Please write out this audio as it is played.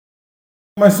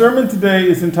My sermon today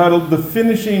is entitled The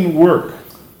Finishing Work.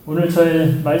 오늘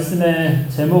저의 말씀의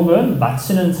제목은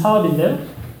마치는 사업인데요.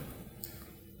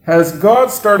 Has God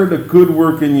started a good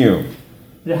work in you?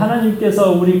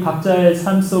 하나님께서 우리 각자의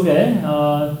삶 속에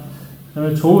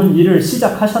좋은 일을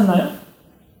시작하셨나요?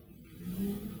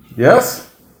 Yes?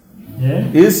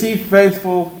 예. Is He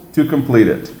faithful to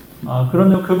complete it?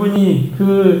 그러면 그분이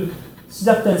그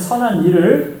시작된 선한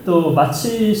일을 또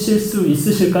마치실 수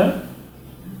있으실까요?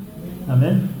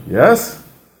 아멘. Yes?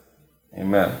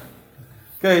 Amen.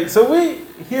 Okay, so we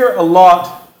hear a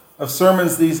lot of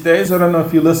sermons these days. I don't know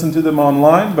if you listen to them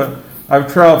online, but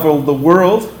I've traveled the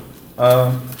world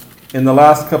in the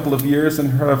last couple of years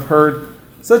and have heard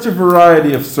such a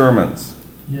variety of sermons.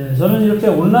 예, 저는 이렇게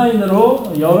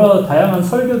온라인으로 여러 다양한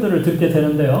설교들을 듣게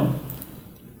되는데요.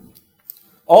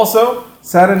 Also,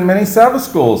 sat in many Sabbath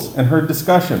schools and heard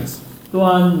discussions.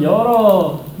 또한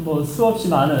여러 수없이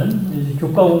많은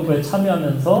교과 공부에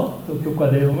참여하면서 또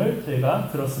교과 내용을 저희가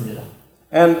들었습니다.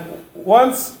 And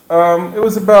once, it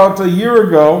was about a year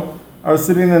ago, I was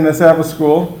sitting in a Sabbath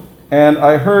school, and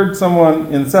I heard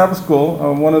someone in Sabbath school,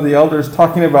 one of the elders,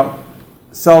 talking about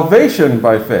salvation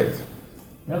by faith.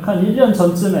 약 한 1년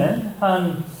전쯤에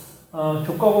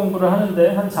교과 공부를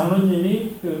하는데 한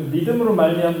장로님이 그 믿음으로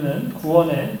말미암는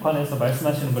구원에 관해서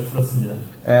말씀하시는 걸 들었습니다.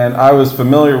 And I was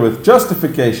familiar with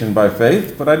justification by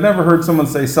faith, but I'd never heard someone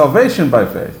say salvation by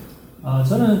faith.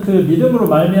 저는 그 믿음으로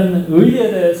말미암는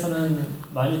의에 대해서는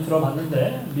많이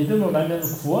들어봤는데 믿음으로 말미암는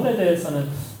구원에 대해서는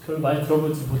별로 많이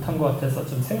들어보지 못한 것 같아서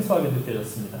좀 생소하게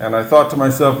느껴졌습니다. And I thought to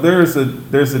myself, there's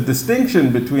a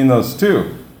distinction between those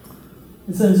two.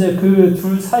 그래서 이제 그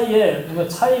둘 사이에 뭔가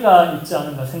차이가 있지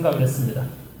않은가 생각을 했습니다.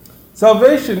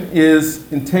 Salvation is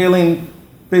entailing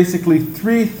basically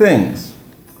three things.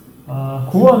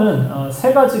 구원은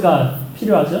세 가지가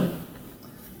필요하죠.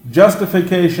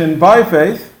 Justification by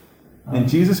faith in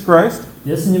Jesus Christ.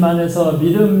 예수님 안에서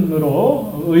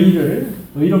믿음으로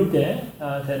의롭게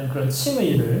되는 그런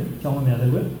칭의를 경험해야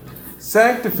되고요.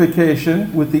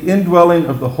 Sanctification with the indwelling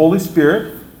of the Holy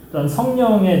Spirit. 또한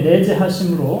성령의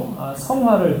내재하심으로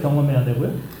성화를 경험해야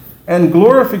되고요. And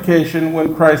glorification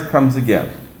when Christ comes again.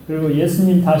 그리고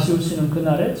예수님 다시 오시는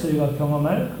그날에 저희가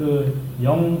경험할 그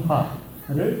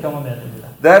영화를 경험해야 됩니다.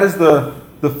 That is the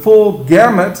full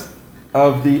gamut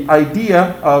of the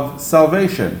idea of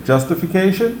salvation.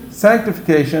 Justification,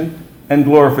 sanctification, and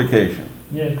glorification.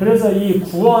 예, 그래서 이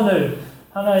구원을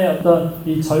하나의 어떤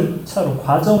이 절차로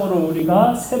과정으로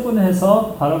우리가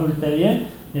세분해서 바라볼 때에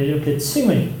이렇게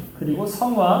칭의 그리고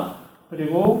성화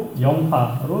그리고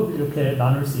영화로 이렇게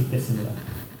나눌 수 있겠습니다.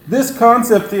 This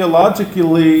concept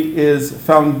theologically is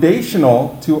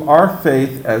foundational to our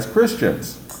faith as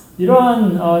Christians.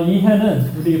 이러한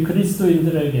이해는 우리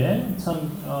그리스도인들에게 참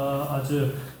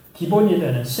아주 기본이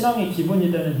되는 신앙의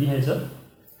기본이 되는 이해죠.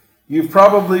 You've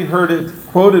probably heard it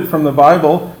quoted from the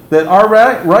Bible that our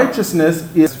righteousness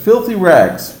is filthy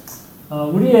rags.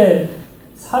 우리의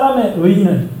사람의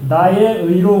의는 나의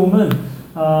의로움은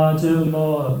아주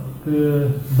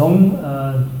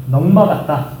넝마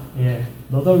같다. 예,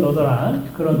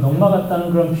 너덜너덜한 그런 넝마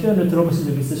같다는 그런 표현을 들어보신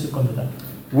적 있으실 겁니다.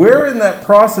 Where in that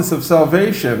process of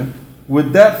salvation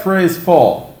would that phrase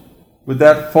fall? Would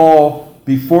that fall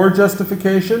before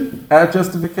justification, at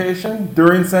justification,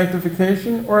 during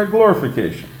sanctification, or at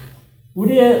glorification?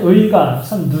 우리의 의가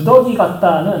참 누더기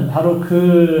같다는 바로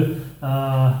그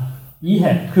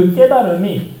이해, 그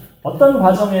깨달음이 어떤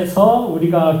과정에서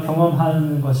우리가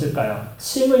경험하는 것일까요?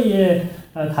 칭의의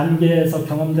단계에서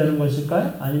경험되는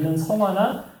것일까요? 아니면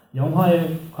성화나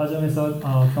영화의 과정에서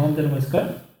경험되는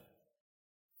것일까요?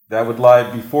 That would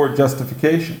lie before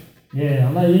justification. 예,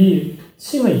 아마 이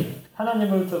칭의,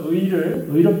 하나님으로부터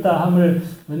의롭다 함을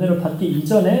은혜로 받기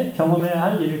이전에 경험해야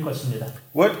할 일일 것입니다.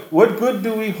 What good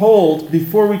do we hold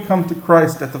before we come to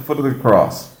Christ at the foot of the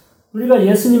cross? 우리가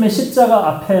예수님의 십자가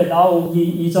앞에 나오기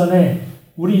이전에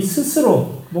우리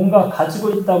스스로 뭔가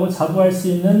가지고 있다고 자부할 수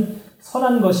있는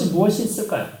선한 것이 무엇이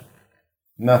있을까요?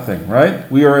 Nothing, right?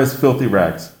 We are as filthy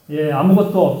rags. 예,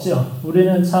 아무것도 없죠.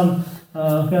 우리는 참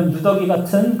그냥 누더기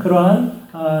같은 그러한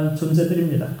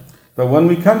존재들입니다. But when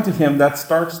we come to Him, that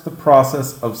starts the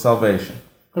process of salvation.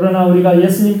 그러나 우리가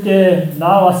예수님께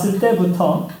나왔을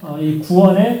때부터 이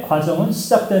구원의 과정은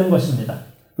시작되는 것입니다.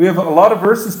 We have a lot of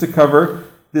verses to cover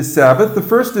this Sabbath. The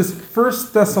first is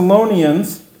 1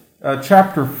 Thessalonians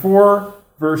chapter 4,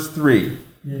 verse 3.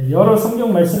 예, 여러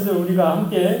성경 말씀들 우리가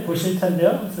함께 보실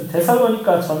텐데요. 그래서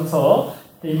데살로니가 전서에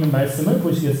있는 말씀을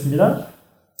보시겠습니다.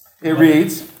 It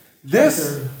reads,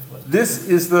 This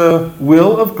is the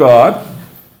will of God,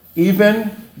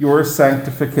 even your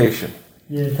sanctification.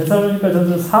 예, 데살로니가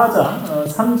전서 4장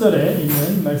 3절에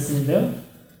있는 말씀인데요.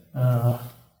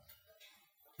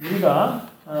 우리가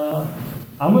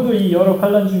아무도 이 여러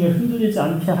환난 중에 흔들리지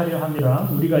않게 하려 함이라.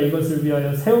 우리가 이것을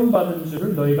위하여 세움받은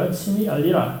줄을 너희가 친히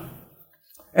알리라.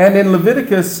 And in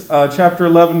Leviticus chapter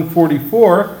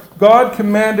 11:44, God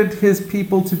commanded his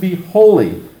people to be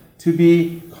holy, to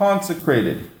be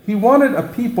consecrated. He wanted a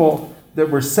people that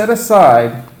were set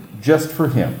aside just for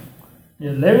him.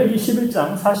 레위기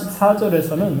 11장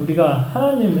 44절에서는 우리가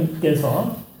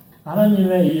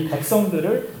하나님의 이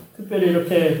백성들을 특별히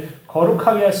이렇게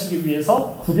거룩하게 하시기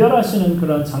위해서 구별하시는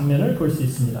그런 장면을 볼 수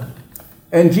있습니다.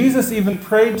 And Jesus even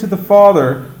prayed to the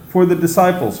Father for the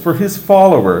disciples, for his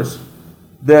followers,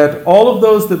 that all of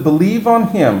those that believe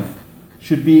on him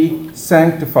should be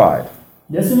sanctified.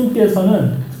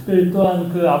 예수님께서는 특별히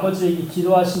또한 그 아버지에게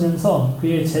기도하시면서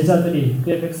그의 제자들이,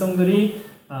 그의 백성들이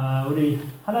우리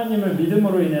하나님을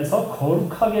믿음으로 인해서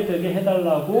거룩하게 되게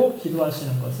해달라고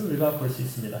기도하시는 것을 우리가 볼 수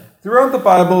있습니다. Throughout the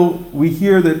Bible, we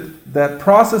hear that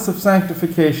process of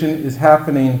sanctification is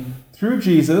happening through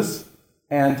Jesus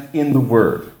and in the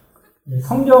Word.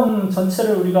 성경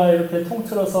전체를 우리가 이렇게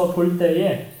통틀어서 볼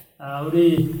때에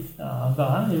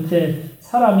우리가 이렇게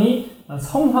사람이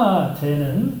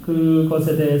성화되는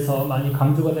그것에 대해서 많이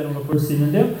강조가 되는 걸 볼 수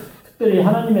있는데요. 특별히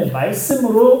하나님의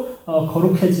말씀으로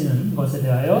거룩해지는 것에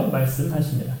대하여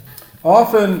말씀하십니다.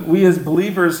 Often we as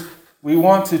believers, we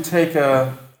want to take a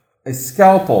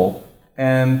scalpel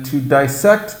and to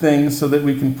dissect things so that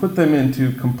we can put them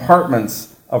into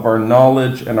compartments of our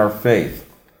knowledge and our faith.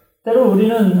 때로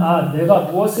우리는 내가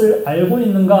무엇을 알고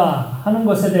있는가 하는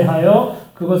것에 대하여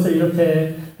그것을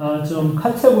이렇게 좀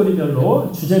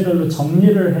카테고리별로 주제별로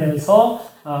정리를 해서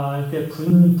이렇게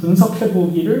분석해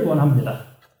보기를 원합니다.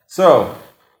 So,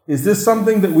 is this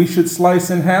something that we should slice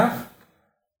in half?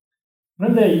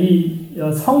 그런데 이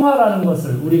성화라는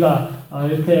것을 우리가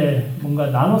이렇게 뭔가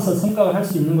나눠서 생각을 할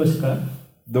수 있는 것일까요?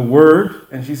 The Word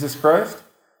and Jesus Christ?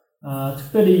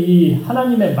 특별히 이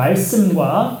하나님의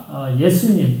말씀과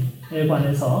예수님에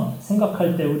관해서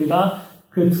생각할 때 우리가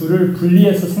그 둘을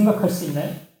분리해서 생각할 수 있나요?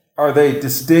 Are they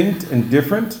distinct and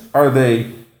different? Are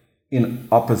they in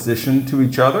opposition to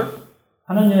each other?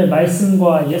 하나님의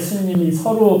말씀과 예수님이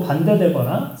서로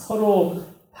반대되거나 서로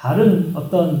다른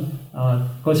어떤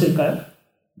것일까요?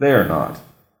 They are not.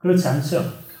 그렇지 않죠.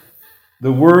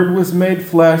 The Word was made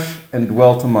flesh and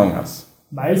dwelt among us.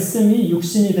 말씀이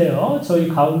육신이 되어 저희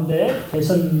가운데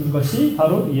계신 것이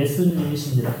바로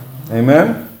예수님이십니다.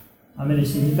 Amen?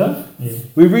 아멘이십니까? 예.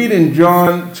 We read in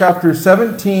John chapter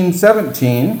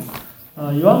 17:17.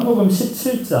 요한복음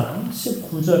 17장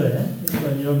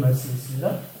 19절에 이런 말씀이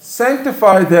있습니다.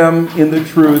 Sanctify them in the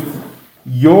truth.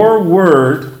 Your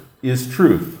word is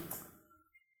truth.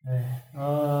 네.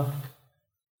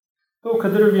 또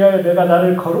그들을 위하여 내가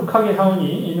나를 거룩하게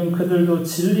하오니 이는 그들도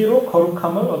진리로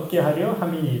거룩함을 얻게 하려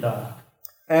함이니이다.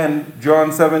 And John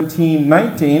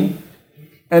 17:19.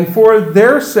 And for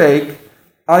their sake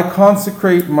I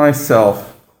consecrate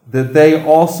myself, that they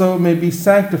also may be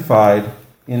sanctified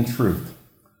in truth.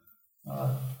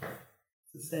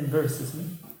 The same verse, isn't it?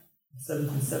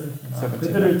 17.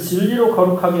 그들을 진리로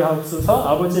거룩하게 하옵소서.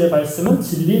 아버지의 말씀은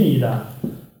진리니이다.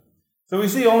 So we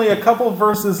see only a couple of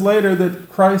verses later that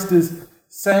Christ is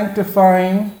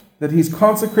sanctifying, that he's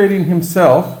consecrating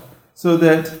himself so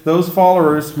that those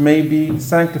followers may be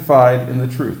sanctified in the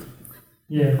truth.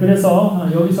 예, 그래서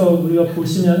여기서 우리가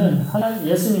보시면은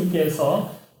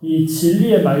예수님께서 이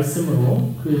진리의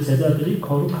말씀으로 그 제자들이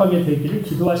거룩하게 되기를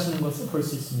기도하시는 것을 볼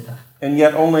수 있습니다. And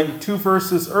yet only 2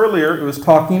 verses earlier it was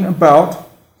talking about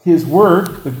his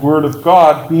word, the word of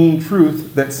God being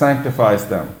truth that sanctifies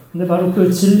them. 근데 바로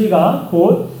그 진리가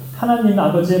곧 하나님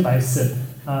아버지의 말씀,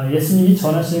 예수님이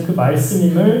전하시는 그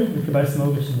말씀임을 이렇게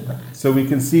말씀하고 계십니다. So we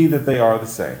can see that they are the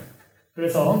same.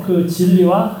 그래서 그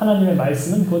진리와 하나님의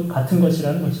말씀은 곧 같은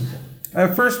것이라는 것이죠.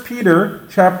 1 Peter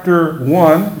chapter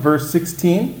 1 verse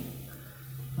 16.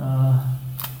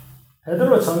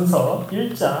 베드로 전서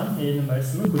 1장에 있는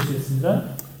말씀을 보시겠습니다.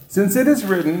 Since it is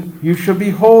written, you shall be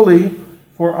holy,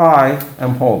 for I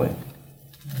am holy.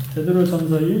 베드로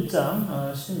전서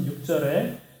 1장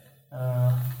 16절에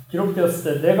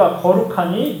기록되었을 때 내가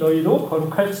거룩하니 너희도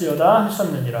거룩할지어다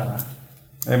하셨느니라.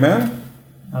 Amen?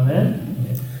 아멘.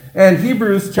 And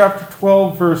Hebrews chapter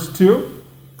 12 verse 2.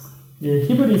 예,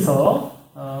 히브리서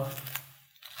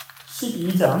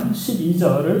 12장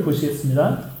 12절을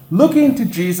보시겠습니다. Looking to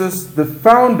Jesus, the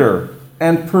founder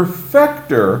and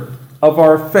perfecter of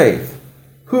our faith,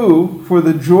 who, for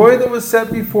the joy that was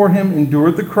set before him,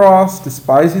 endured the cross,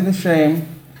 despising the shame,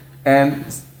 and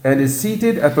is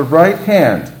seated at the right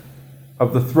hand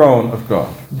of the throne of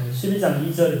God. 12장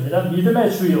 2절입니다.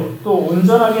 믿음의 주요 또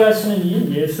온전하게 하시는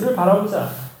이인 예수를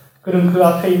바라보자. 그는 그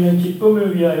앞에 있는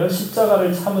기쁨을 위하여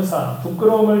십자가를 참으사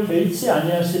부끄러움을 개의치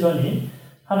아니하시더니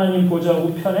하나님 보좌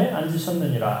우편에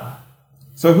앉으셨느니라.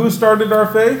 So who started our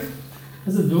faith?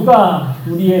 그래서 누가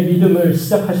우리의 믿음을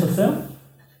시작하셨어요?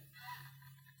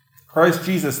 Christ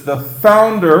Jesus, the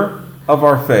founder of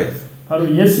our faith. 바로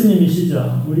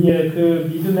예수님이시죠. 우리의 그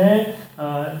믿음의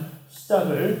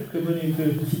시작을 그분이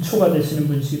그 기초가 되시는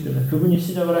분이시기 때문에 그분이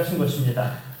시작을 하신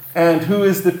것입니다. And who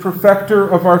is the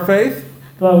perfecter of our faith?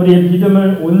 또한 우리의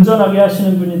믿음을 온전하게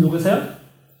하시는 분이 누구세요?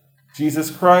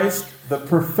 Jesus Christ, the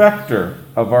perfecter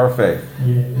of our faith.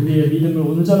 예, 우리의 믿음을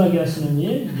온전하게 하시는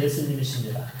이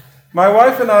예수님이십니다. My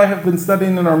wife and I have been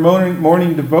studying in our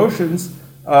morning devotions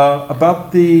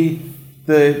about the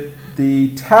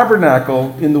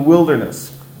tabernacle in the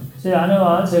wilderness. 제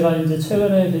아내와 제가 이제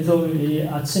최근에 계속 이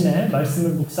아침에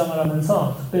말씀을 묵상을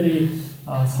하면서 특별히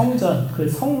성전, 그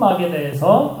성막에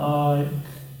대해서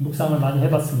묵상을 많이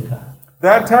해봤습니다.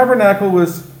 That tabernacle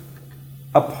was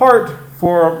apart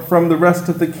from the rest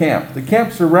of the camp. The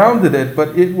camp surrounded it,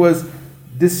 but it was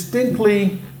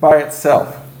distinctly by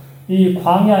itself. 이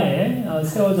광야에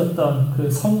세워졌던 그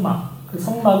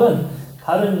성막은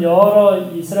다른 여러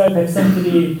이스라엘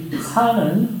백성들이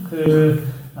사는 그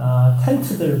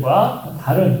텐트들과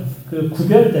다른 그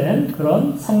구별된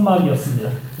그런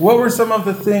성막이었습니다. What were some of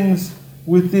the things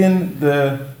within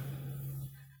the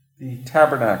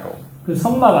tabernacle? 그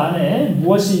성막 안에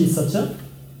무엇이 있었죠?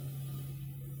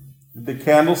 The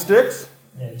candlesticks.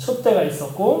 예, 촛대가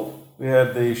있었고, We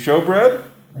had the showbread.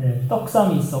 예,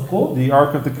 떡상이 있었고, The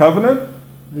Ark of the Covenant.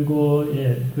 그리고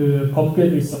예, 그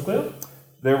법궤도 있었고요.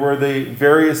 There were the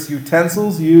various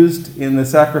utensils used in the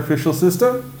sacrificial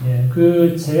system. 예,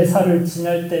 그 제사를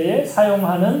지낼 때에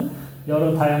사용하는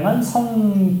여러 다양한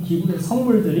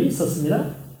성물들이 있었습니다.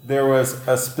 There was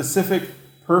a specific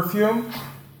perfume.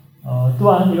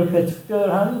 또한 이렇게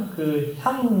특별한 그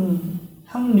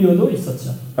향료도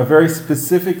있었죠. A very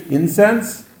specific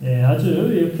incense. 예, 아주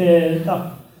이렇게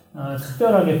딱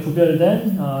특별하게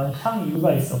구별된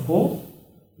향유가 있었고.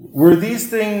 Were these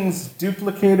things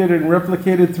duplicated and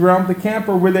replicated throughout the camp,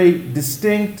 or were they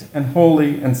distinct and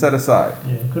holy and set aside?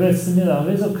 예, 그렇습니다.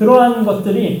 그래서 그러한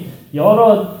것들이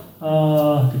여러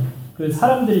그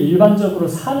사람들이 일반적으로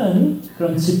사는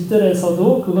그런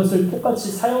집들에서도 그것을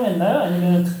똑같이 사용했나요?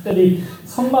 아니면 특별히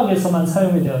성막에서만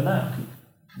사용이 되었나요?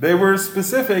 They were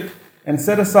specific and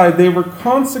set aside. They were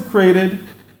consecrated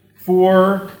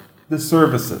for the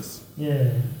services.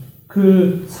 예,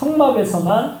 그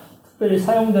성막에서만 특별히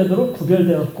사용되도록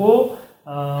구별되었고,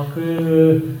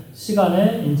 그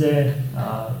시간에 이제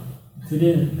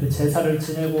드린 그 제사를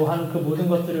지내고 하는 그 모든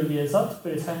것들을 위해서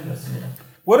특별히 사용되었습니다.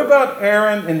 What about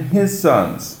Aaron and his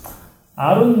sons?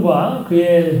 아론과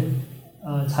그의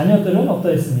자녀들은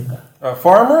어떠했습니까?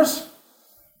 Farmers?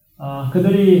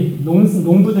 그들이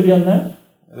농부들이었나요?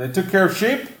 They took care of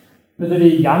sheep?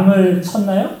 그들이 양을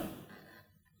쳤나요?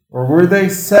 Or were they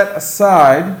set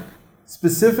aside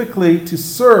specifically to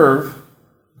serve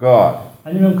God?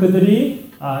 아니면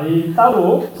그들이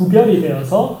따로 구별이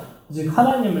되어서 즉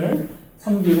하나님을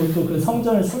섬기고 또 그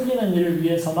성전을 섬기는 일을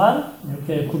위해서만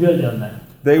이렇게 구별되었나요?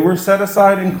 They were set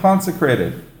aside and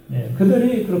consecrated. 네,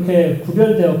 그들이 그렇게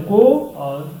구별되었고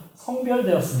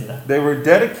성별되었습니다. They were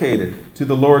dedicated to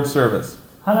the Lord's service.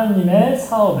 하나님의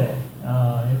사업에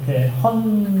이렇게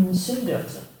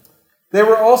헌신되었죠. They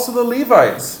were also the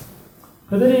Levites.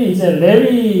 그들이 이제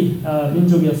레위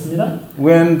민족이었습니다.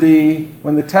 When the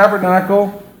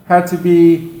tabernacle had to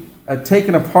be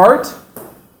taken apart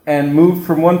and moved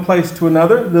from one place to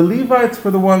another, the Levites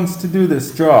were the ones to do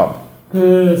this job.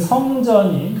 그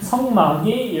성막이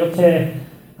이렇게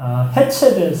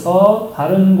해체돼서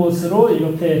다른 곳으로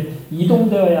이렇게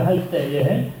이동되어야 할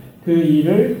때에 그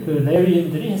일을 그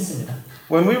레위인들이 했습니다.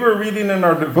 When we were reading in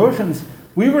our devotions,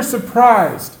 we were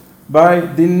surprised by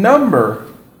the number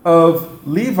of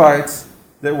Levites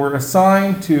that were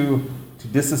assigned to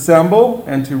disassemble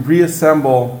and to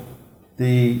reassemble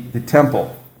the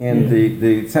temple in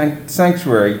the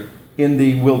sanctuary in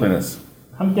the wilderness.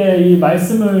 함께 이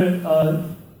말씀을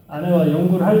아내와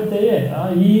연구를 할 때에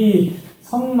이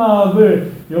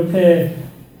성막을 이렇게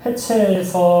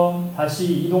해체해서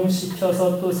다시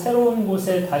이동시켜서 또 새로운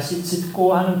곳에 다시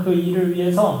짓고 하는 그 일을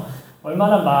위해서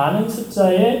얼마나 많은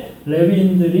숫자의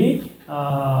레위인들이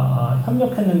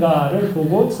협력했는가를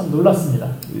보고 참 놀랐습니다.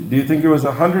 Do you think it was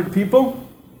 100 people?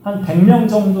 한 100명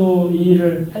정도 이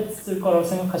일을 했을 거라고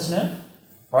생각하시나요?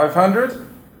 500?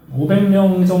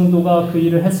 500명 정도가 그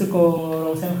일을 했을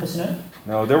거라고 생각하시나요?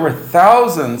 No, there were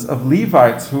thousands of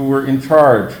Levites who were in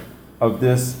charge of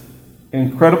this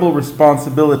incredible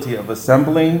responsibility of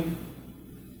assembling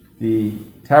the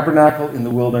tabernacle in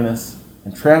the wilderness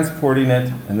and transporting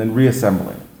it and then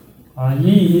reassembling it.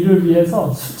 이 일을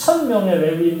위해서 수천 명의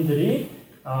레위인들이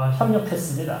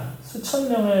협력했습니다. 수천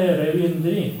명의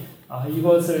레위인들이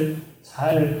이것을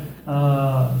잘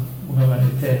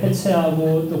이렇게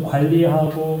해체하고 또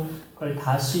관리하고 그걸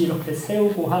다시 이렇게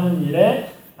세우고 하는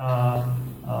일에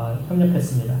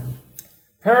협력했습니다.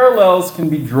 Parallels can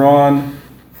be drawn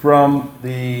from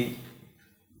the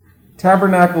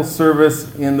tabernacle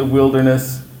service in the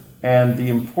wilderness and the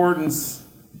importance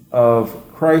of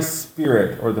Christ's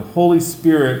Spirit or the Holy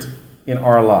Spirit in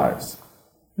our lives.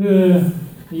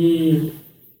 이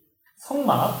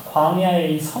성막,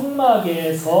 광야의 이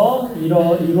성막에서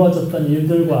이루어졌던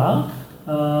일들과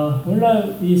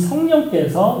오늘날 이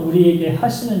성령께서 우리에게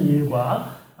하시는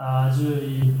일과 아주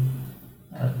이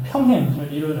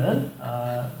평행을 이루는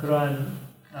그러한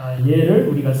예를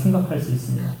우리가 생각할 수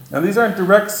있습니다. Now these aren't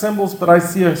direct symbols, but I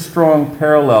see a strong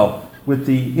parallel with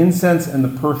the incense and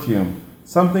the perfume,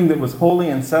 something that was holy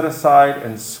and set aside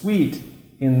and sweet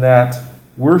in that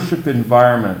worship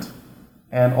environment,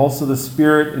 and also the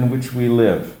spirit in which we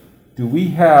live. Do we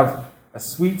have a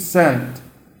sweet scent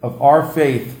of our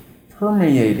faith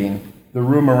permeating the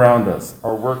room around us,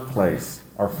 our workplace,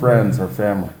 our friends, our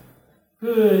family?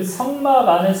 그 성막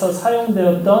안에서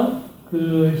사용되었던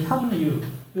그 향유,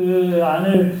 그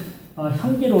안을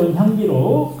향기로운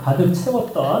향기로 가득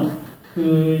채웠던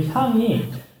그 향이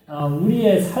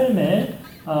우리의 삶에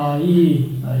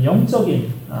이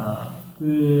영적인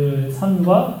그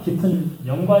삶과 깊은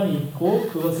연관이 있고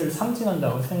그것을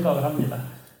상징한다고 생각을 합니다.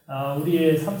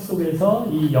 우리의 삶 속에서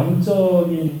이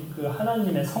영적인 그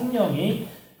하나님의 성령이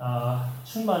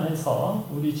충만해서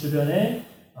우리 주변에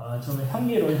좀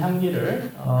향기로운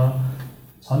향기를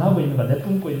전하고 있는가,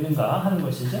 내뿜고 있는가 하는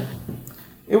것이죠.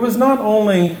 It was not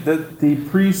only that the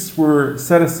priests were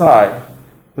set aside,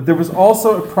 but there was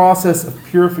also a process of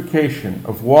purification,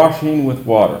 of washing with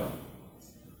water.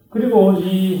 그리고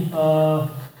이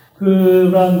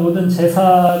그러한 모든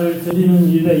제사를 드리는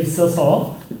일에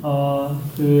있어서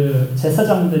그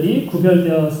제사장들이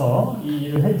구별되어서 이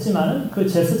일을 했지만은 그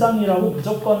제사장이라고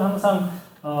무조건 항상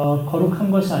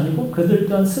거룩한 것이 아니고 그들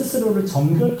또한 스스로를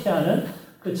정결케 하는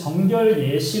그 정결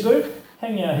예식을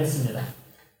행해야 했습니다.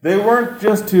 They weren't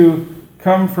just to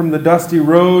come from the dusty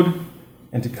road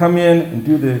and to come in and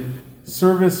do the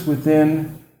service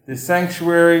within the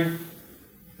sanctuary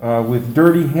with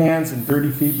dirty hands and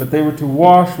dirty feet, but they were to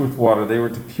wash with water. They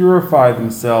were to purify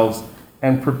themselves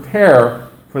and prepare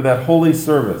for that holy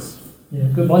service. 예,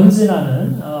 그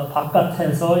먼지나는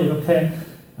바깥에서 이렇게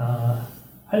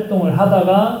활동을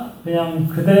하다가 그냥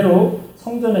그대로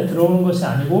성전에 들어오는 것이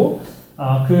아니고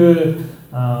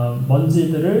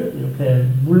먼지들을 이렇게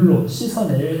물로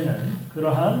씻어내는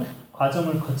그러한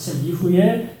과정을 거친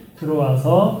이후에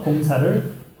들어와서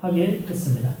봉사를 하게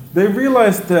했습니다. They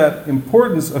realized that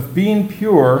importance of being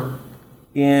pure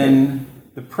in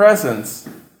the presence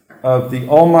of the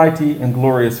Almighty and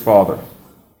glorious Father.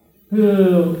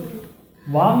 그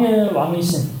왕의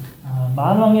왕이신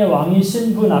만왕의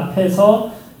왕이신 분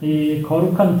앞에서 이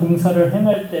거룩한 봉사를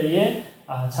행할 때에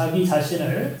자기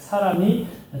자신을 사람이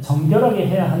정결하게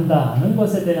해야 한다는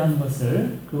것에 대한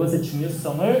그것의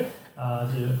중요성을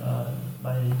아주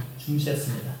많이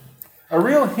중시했습니다. A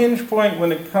real hinge point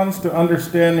when it comes to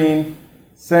understanding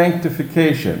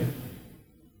sanctification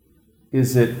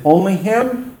is it only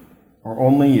Him or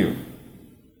only you?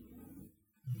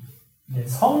 네,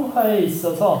 성화에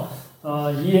있어서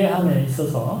이해함에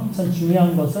있어서 참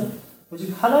중요한 것은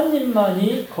오직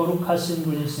하나님만이 거룩하신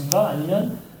분이신가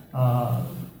아니면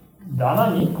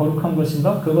나만이 거룩한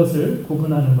것인가 그것을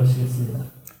구분하는 것이겠습니다.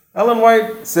 Ellen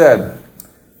White said,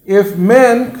 "If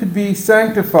men could be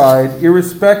sanctified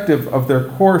irrespective of their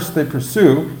course they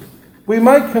pursue, we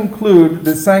might conclude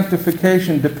that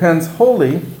sanctification depends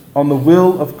wholly on the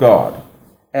will of God.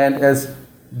 And as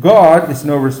God is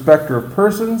no respecter of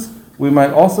persons, we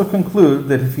might also conclude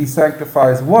that if He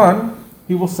sanctifies one,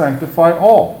 He will sanctify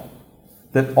all,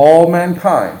 that all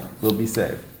mankind will be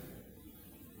saved."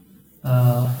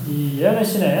 이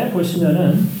예언의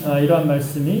보시면은 이러한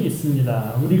말씀이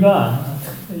있습니다. 우리가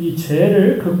이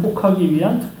죄를 극복하기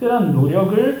위한 특별한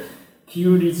노력을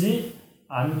기울이지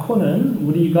않고는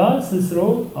우리가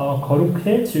스스로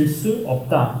거룩해질 수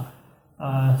없다.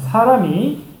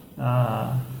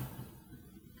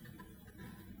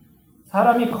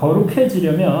 사람이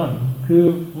거룩해지려면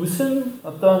그 무슨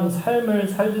어떤 삶을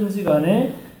살든지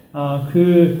간에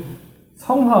그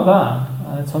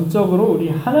성화가 전적으로 우리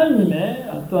하나님의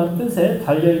어떠한 뜻에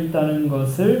달려있다는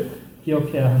것을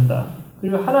기억해야 한다.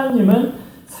 그리고 하나님은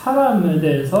사람에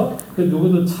대해서 그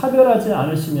누구도 차별하지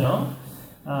않으시며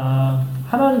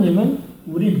하나님은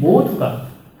우리 모두가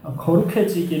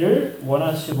거룩해지기를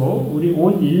원하시고 우리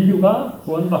온 인류가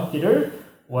구원받기를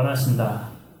원하신다.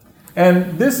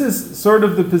 And this is sort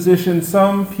of the position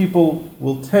some people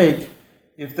will take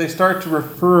if they start to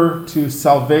refer to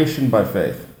salvation by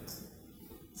faith.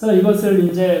 그래서 이것을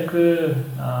이제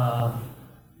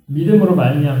믿음으로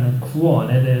말미암는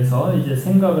구원에 대해서 이제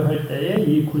생각을 할 때에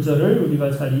이 구절을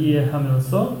우리가 잘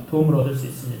이해함으로써 도움을 얻을 수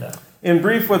있습니다. In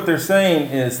brief, what they're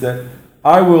saying is that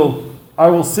I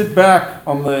will sit back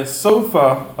on the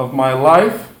sofa of my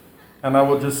life and I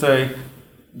will just say,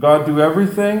 God do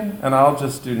everything and I'll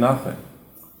just do nothing.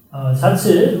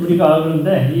 자칫 우리가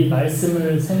그런데 이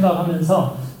말씀을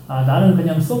생각하면서 나는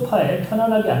그냥 소파에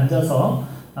편안하게 앉아서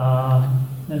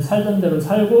살던 대로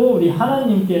살고 우리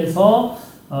하나님께서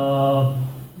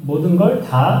모든 걸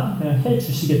다 그냥 해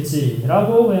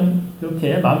주시겠지라고 그냥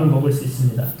그렇게 마음을 먹을 수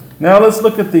있습니다. Now let's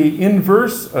look at the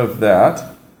inverse of that.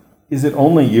 Is it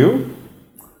only you?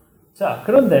 자,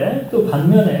 그런데 또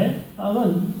반면에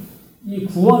이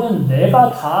구원은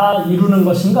내가 다 이루는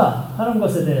것인가 하는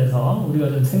것에 대해서 우리가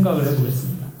좀 생각을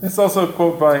해보겠습니다. It's also a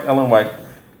quote by Ellen White.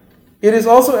 It is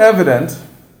also evident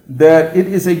that it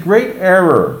is a great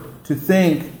error to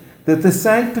think that the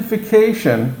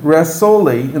sanctification rests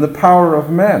solely in the power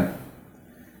of men,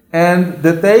 and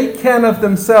that they can of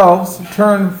themselves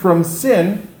turn from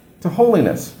sin to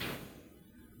holiness.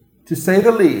 To say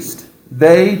the least,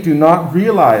 they do not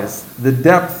realize the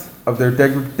depth of their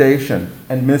degradation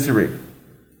and misery,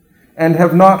 and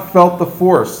have not felt the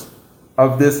force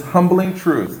of this humbling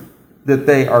truth that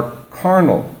they are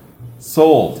carnal,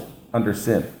 sold under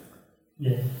sin.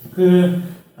 예,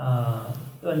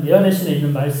 또한 예언의 신에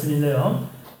있는 말씀인데요.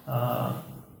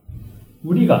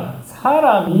 우리가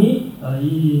사람이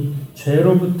이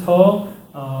죄로부터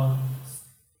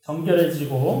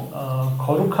정결해지고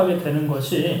거룩하게 되는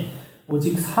것이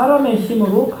오직 사람의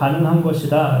힘으로 가능한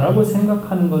것이다 라고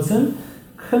생각하는 것은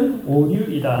큰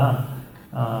오류이다.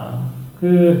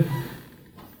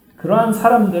 그러한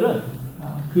사람들은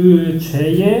그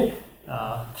죄의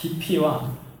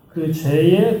깊이와 그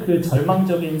죄의 그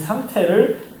절망적인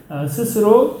상태를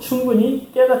스스로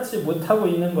충분히 깨닫지 못하고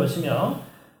있는 것이며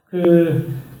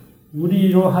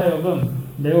우리로 하여금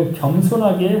매우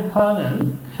겸손하게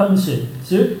하는 현실,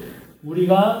 즉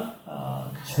우리가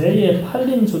죄에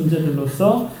팔린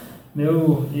존재들로서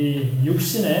매우 이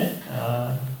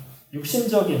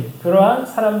육신적인 그러한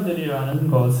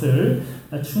사람들이라는 것을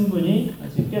충분히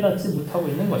아직 깨닫지 못하고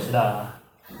있는 것이다.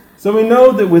 So we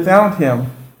know that without him,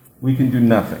 we can do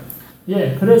nothing.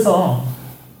 예, 그래서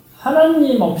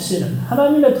하나님 없이는,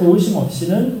 하나님의 도우심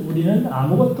없이는 우리는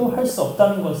아무것도 할 수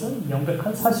없다는 것은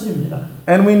명백한 사실입니다.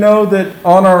 And we know that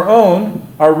on our own,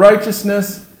 our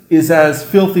righteousness is as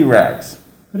filthy rags.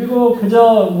 그리고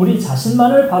그저 우리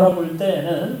자신만을 바라볼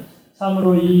때에는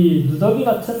참으로 이 누더기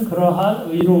같은 그러한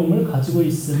의로움을 가지고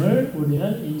있음을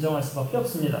우리는 인정할 수밖에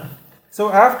없습니다. So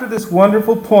after this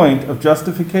wonderful point of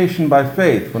justification by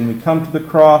faith, when we come to the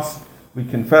cross, we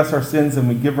confess our sins and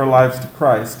we give our lives to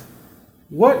Christ,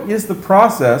 what is the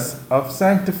process of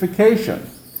sanctification?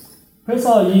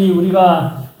 그래서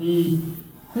우리가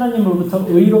하나님으로부터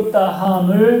의롭다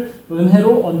함을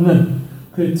은혜로 얻는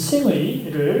그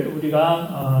칭의를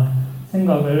우리가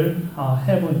생각을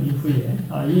해본 이후에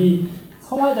이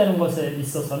성화되는 것에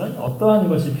있어서는 어떠한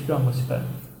것이 필요한 것일까요?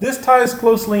 This ties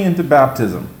closely into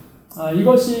baptism.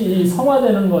 이것이 이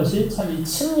성화되는 것이 참 이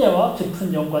침례와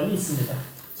깊은 연관이 있습니다.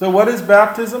 So what is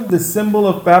baptism? The symbol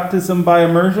of baptism by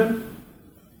immersion?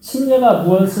 침례가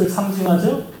무엇을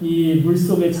상징하죠? 이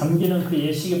물속에 잠기는 그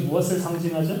예식이 무엇을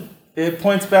상징하죠? It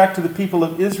points back to the people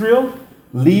of Israel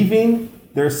leaving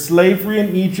their slavery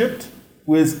in Egypt,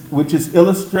 which is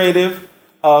illustrative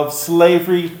of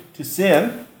slavery to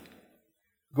sin,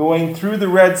 going through the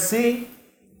Red Sea,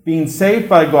 being saved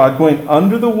by God, going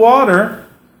under the water,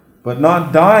 but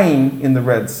not dying in the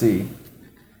Red Sea,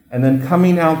 and then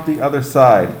coming out the other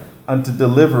side unto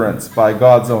deliverance by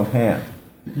God's own hand.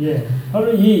 예,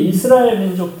 바로 이 이스라엘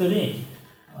민족들이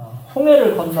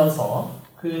홍해를 건너서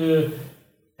그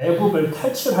애굽을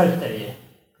탈출할 때에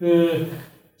그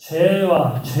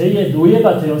죄와 죄의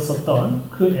노예가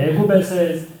되었었던 그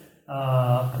애굽에서의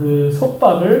그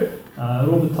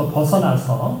속박을로부터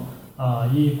벗어나서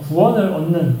이 구원을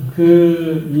얻는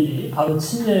그 일이 바로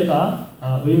침례가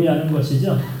의미하는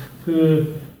것이죠.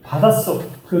 그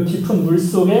바닷속, 그 깊은 물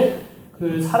속에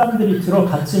그 사람들이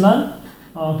들어갔지만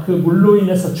그 물로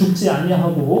인해서 죽지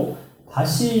아니하고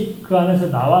다시 그 안에서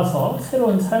나와서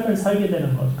새로운 삶을 살게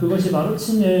되는 것. 그것이 바로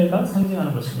침례가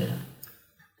상징하는 것입니다.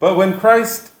 But when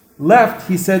Christ left,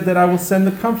 he said that I will send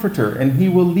the Comforter and he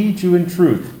will lead you in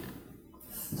truth.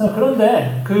 자,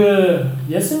 그런데 그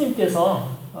예수님께서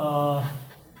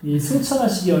이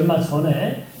승천하시기 얼마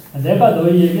전에 내가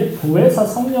너희에게 보혜사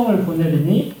성령을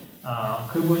보내리니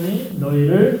그분이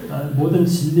너희를 모든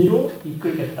진리로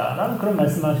이끌겠다라는 그런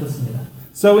말씀하셨습니다.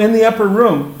 So in the upper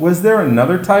room, was there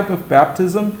another type of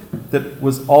baptism that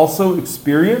was also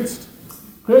experienced?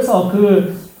 그래서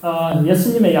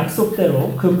예수님의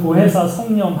약속대로 그 보혜사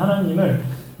성령 하나님을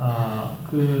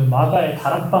그 마가의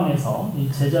다락방에서 이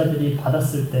제자들이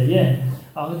받았을 때에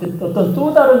근데 어떤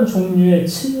또 다른 종류의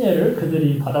침례를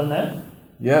그들이 받았나요?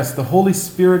 Yes, the Holy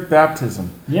Spirit baptism.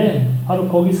 예, 바로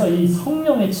거기서 이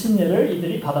성령의 침례를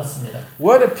이들이 받았습니다.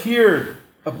 What appeared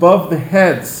above the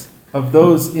heads of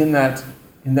those in that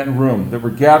room that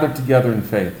were gathered together in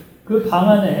faith? 그 방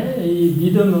안에 이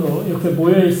믿음으로 이렇게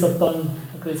모여 있었던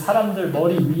그 사람들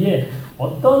머리 위에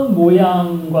어떤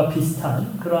모양과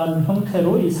비슷한 그러한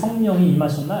형태로 이 성령이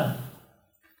임하셨나요?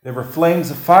 They were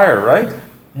flames of fire, right?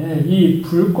 예, 이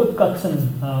불꽃 같은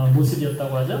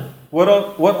모습이었다고 하죠.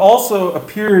 What also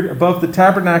appeared above the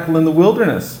tabernacle in the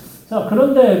wilderness? 자,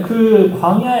 그런데 그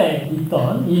광야에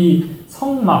있던 이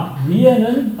성막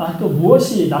위에는 또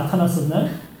무엇이 나타났었나요?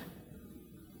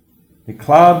 A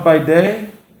cloud by day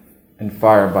and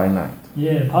fire by night.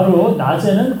 예, 바로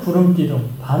낮에는 구름 기둥,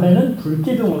 밤에는 불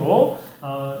기둥으로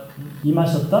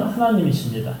임하셨던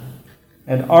하나님이십니다.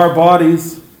 And our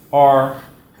bodies are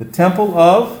the temple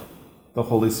of the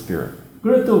Holy Spirit.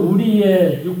 그리고 또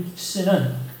우리의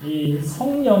육신은 이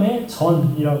성령의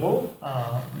전이라고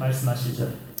말씀하시죠.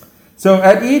 So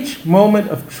at each moment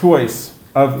of choice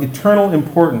of eternal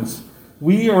importance,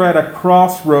 we are at a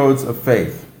crossroads of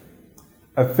faith.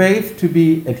 A faith to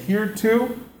be adhered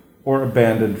to or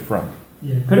abandoned from.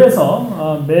 예,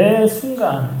 그래서 매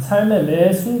순간, 삶의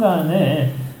매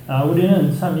순간에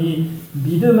우리는 참 이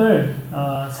믿음을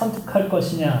선택할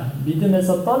것이냐,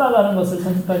 믿음에서 떠나가는 것을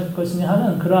선택할 것이냐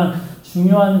하는 그러한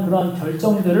중요한 그러한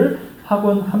결정들을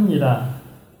하곤 합니다.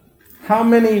 How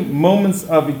many moments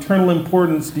of eternal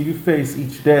importance do you face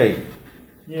each day?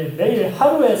 예, 매일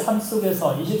하루의 삶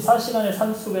속에서 24시간의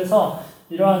삶 속에서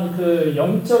이러한 그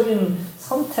영적인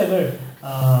선택의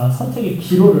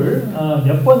기로를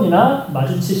몇 번이나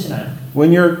마주치시나요?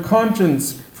 When your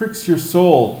conscience pricks your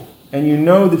soul and you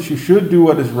know that you should do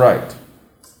what is right.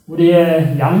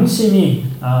 우리의 양심이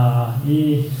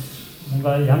이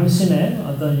뭔가 양심의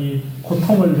어떤 이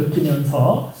고통을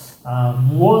느끼면서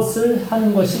무엇을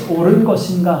하는 것이 옳은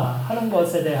것인가 하는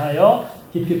것에 대하여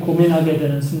깊이 고민하게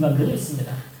되는 순간들이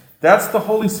있습니다. That's the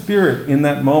Holy Spirit in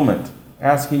that moment,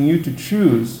 asking you to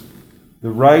choose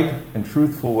the right and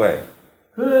truthful way.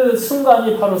 그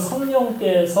순간이 바로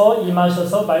성령께서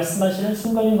임하셔서 말씀하시는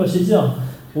순간인 것이죠.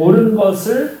 옳은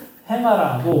것을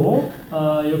행하라고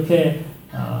이렇게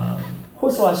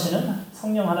호소하시는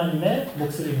성령 하나님의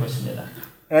목소리인 것입니다.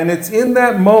 And it's in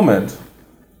that moment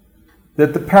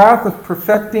that the path of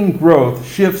perfecting growth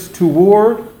shifts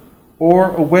toward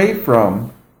or away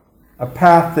from a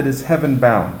path that is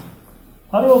heaven-bound.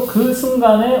 바로 그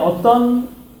순간에 어떤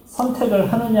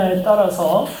선택을 하느냐에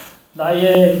따라서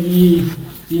나의 이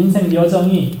인생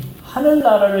여정이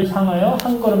하늘나라를 향하여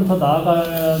한 걸음 더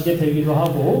나아가게 되기도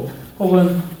하고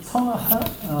혹은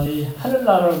이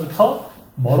하늘나라로부터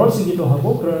멀어지기도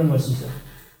하고 그러는 것이죠.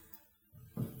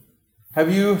 Have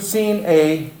you seen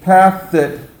a path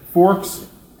that forks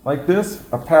like this?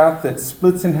 A path that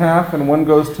splits in half and one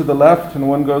goes to the left and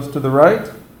one goes to the right?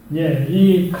 예,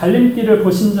 이 갈림길을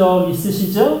보신 적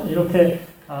있으시죠? 이렇게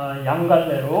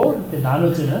양갈래로 이렇게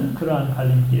나눠지는 그러한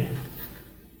갈림길.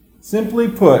 Simply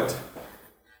put,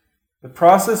 the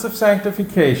process of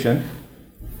sanctification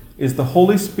is the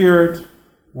Holy Spirit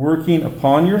working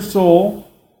upon your soul,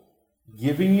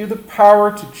 giving you the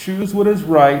power to choose what is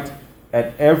right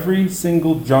at every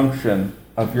single junction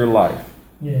of your life.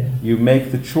 예. You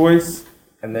make the choice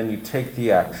and then you take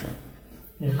the action.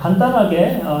 예,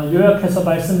 간단하게 요약해서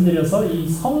말씀드려서 이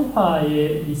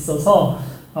성화에 있어서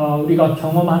우리가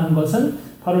경험하는 것은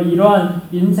바로 이러한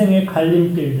인생의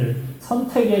갈림길들,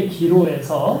 선택의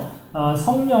기로에서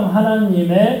성령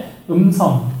하나님의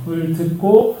음성을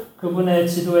듣고 그분의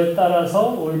지도에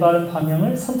따라서 올바른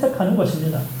방향을 선택하는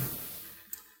것입니다.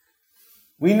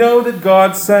 We know that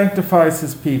God sanctifies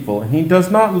His people and He does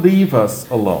not leave us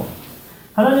alone.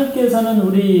 하나님께서는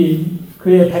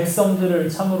그의 백성들을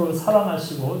참으로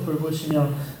사랑하시고 돌보시며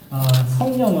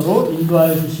성령으로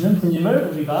인도하여 주시는 분임을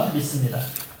우리가 믿습니다.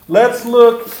 Let's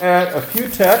look at a few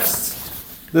texts.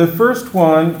 The first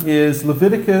one is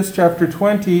Leviticus chapter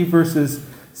 20 verses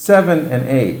 7 and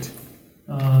 8.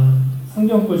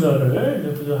 성경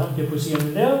구절을 함께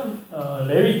보시겠는데요.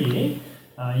 레위기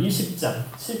 20장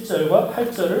 7절과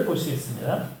 8절을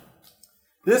보시겠습니다.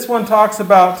 This one talks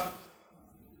about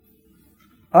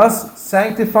us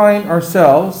sanctifying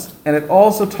ourselves, and it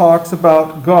also talks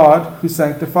about God who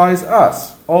sanctifies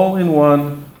us, all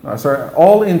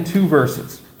in two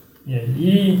verses. 예,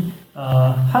 이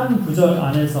한 구절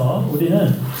안에서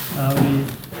우리는 우리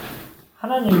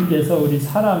하나님께서 우리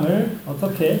사람을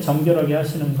어떻게 정결하게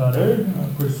하시는가를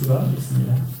볼 수가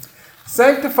있습니다.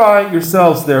 Sanctify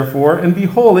yourselves, therefore, and be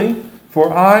holy,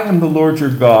 for I am the Lord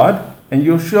your God, and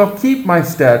you shall keep my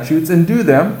statutes and do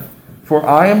them, for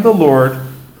I am the Lord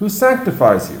who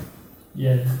sanctifies you.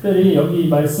 예, 특별히 여기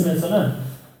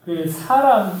말씀에서는 그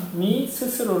사람이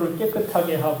스스로를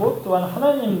깨끗하게 하고 또한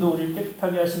하나님도 우리를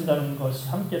깨끗하게 하신다는 것이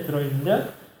함께 들어있는데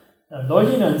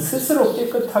너희는 스스로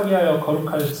깨끗하게 하여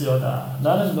거룩할지어다.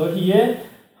 나는 너희의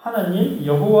하나님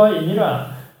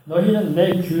여호와이니라. 너희는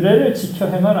내 규례를 지켜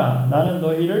행하라. 나는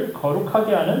너희를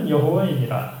거룩하게 하는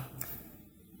여호와이니라.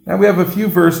 Now we have a few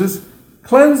verses.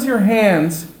 Cleanse your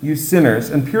hands, you sinners,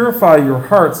 and purify your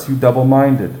hearts, you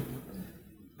double-minded.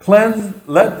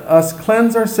 Let us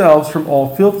cleanse ourselves from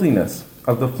all filthiness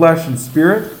of the flesh and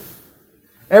spirit.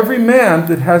 Every man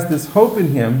that has this hope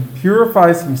in him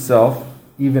purifies himself,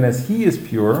 even as he is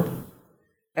pure,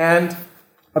 and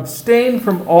abstain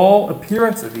from all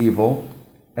appearance of evil,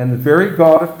 and the very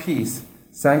God of peace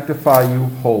sanctify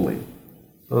you wholly.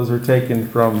 Those are taken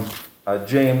from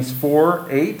James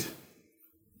 4:8,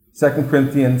 2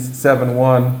 Corinthians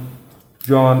 7:1,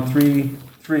 John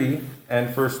 3:3, and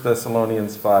 1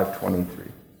 Thessalonians 5:23.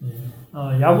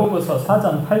 야고보서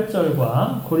 4장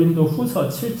 8절과 고린도 후서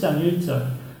 7장 1절,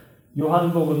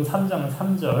 요한복음 3장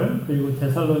 3절, 그리고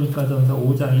데살로니가전서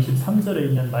 5장 23절에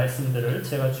있는 말씀들을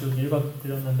제가 쭉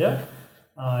읽어드렸는데요.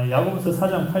 야고보서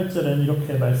 4장 8절에는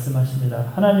이렇게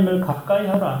말씀하십니다. 하나님을 가까이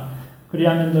하라.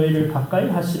 그리하면 너희를 가까이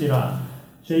하시리라.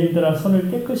 죄인들아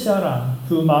손을 깨끗이 하라.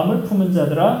 두 마음을 품은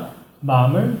자들아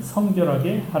마음을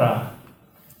성결하게 하라.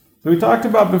 So we talked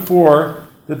about before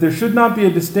that there should not be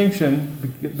a distinction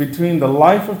between the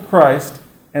life of Christ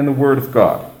and the Word of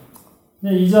God.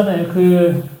 네, 이전에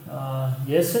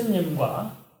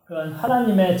예수님과 그런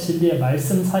하나님의 진리의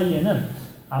말씀 사이에는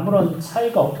아무런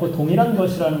차이가 없고 동일한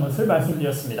것이라는 것을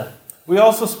말씀드렸습니다. We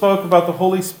also spoke about the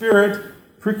Holy Spirit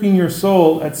pricking your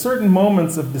soul at certain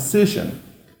moments of decision.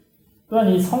 또한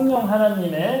이 성령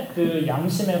하나님의 그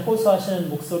양심에 호소하시는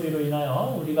목소리로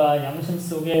인하여 우리가 양심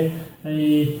속에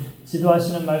이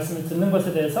지도하시는 말씀을 듣는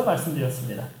것에 대해서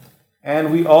말씀드렸습니다.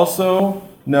 And we also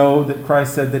know that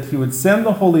Christ said that He would send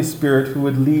the Holy Spirit who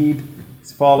would lead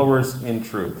His followers in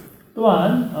truth.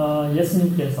 또한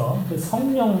예수님께서 그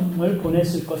성령을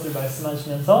보내실 것을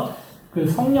말씀하시면서 그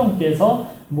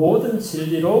성령께서 모든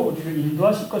진리로 우리를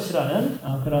인도하실 것이라는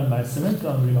그런 말씀을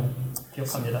또한 우리가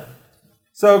기억합니다.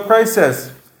 So Christ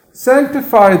says,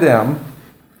 sanctify them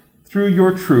through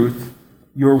your truth.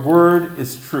 Your word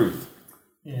is truth.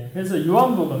 예, 그래서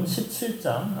요한복음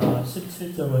 17장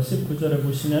 17절과 19절에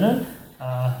보시면은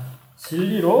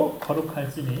진리로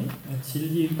거룩할지니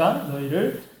진리가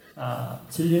너희를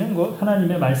진리는 곧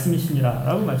하나님의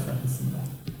말씀이시니라라고 말씀하셨습니다.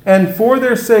 And for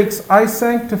their sakes I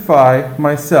sanctify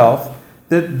myself,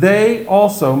 that they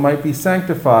also might be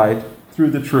sanctified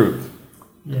through the truth.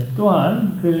 예,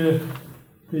 또한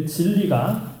그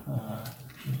진리가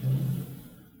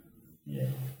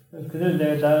그들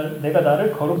내가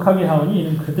나를 거룩하게 하오니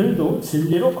이는 그들도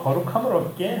진리로 거룩함을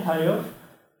얻게 하려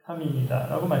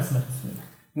함이니다라고 말씀하셨습니다.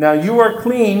 Now you are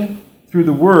clean through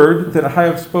the word that I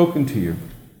have spoken to you.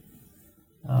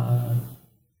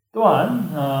 또한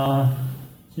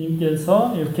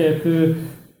주님께서 이렇게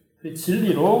그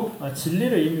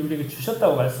진리를 이미 우리에게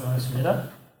주셨다고 말씀하십니다.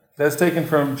 That's taken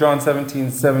from John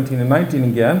 17:17 and 19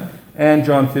 again, and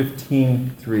John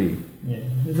 15:3. 예,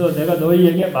 그래서 내가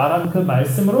너희에게 말한 그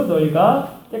말씀으로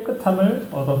너희가 깨끗함을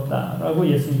얻었다라고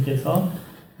예수님께서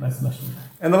말씀하십니다.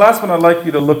 And the last one I'd like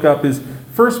you to look up is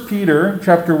 1 Peter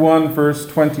chapter 1 verse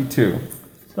 22.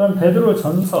 또한 베드로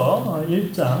전서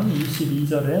 1장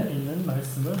 22절에 있는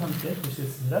말씀을 함께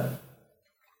보시겠습니다.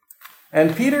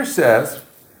 And Peter says,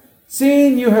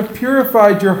 seeing you have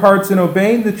purified your hearts in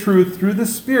obeying the truth through the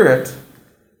Spirit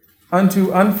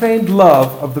unto unfeigned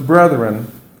love of the brethren,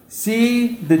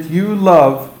 see that you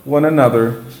love one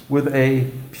another with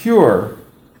a pure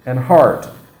and heart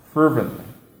fervently.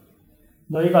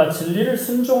 너희가 진리를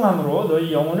순종함으로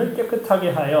너희 영혼을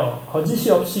깨끗하게 하여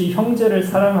거짓이 없이 형제를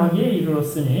사랑하기에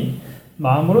이르렀으니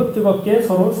마음으로 뜨겁게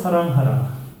서로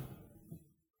사랑하라.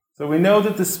 So we know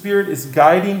that the Spirit is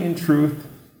guiding in truth,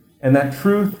 and that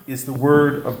truth is the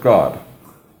Word of God.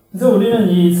 그래서 우리는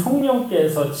이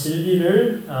성령께서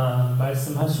진리를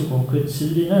말씀하시고 그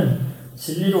진리는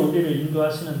진리로 우리를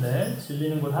인도하시는데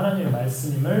진리는 곧 하나님의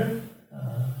말씀임을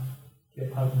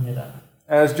기억합니다.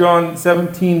 As John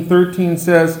 17:13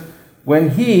 says,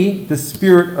 When he, the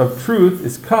Spirit of truth,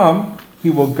 is come, he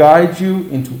will guide you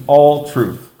into all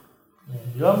truth.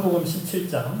 요한복음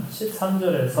 17장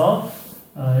 13절에서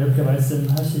이렇게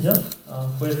말씀하시죠.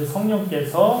 그래서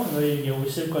성령께서 너희에게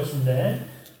오실 것인데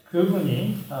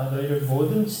그분이 너희를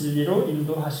모든 진리로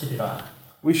인도하시리라.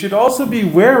 We should also be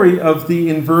wary of the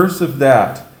inverse of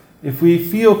that. If we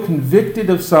feel convicted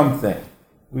of something,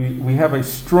 we have a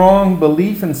strong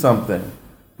belief in something,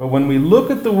 but when we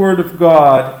look at the Word of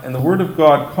God and the Word of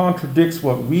God contradicts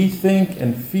what we think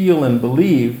and feel and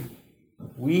believe,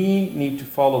 we need to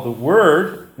follow the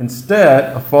Word instead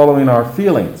of following our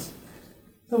feelings.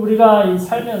 우리가 이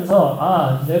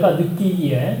살면서 내가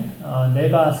느끼기에,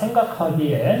 내가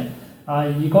생각하기에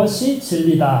이것이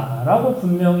진리다라고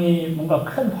분명히 뭔가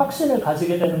큰 확신을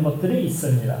가지게 되는 것들이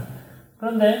있습니다.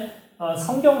 그런데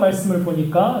성경 말씀을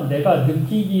보니까 내가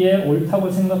느끼기에 옳다고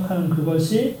생각하는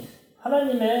그것이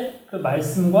하나님의 그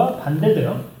말씀과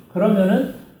반대돼요.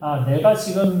 그러면은 내가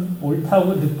지금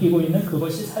옳다고 느끼고 있는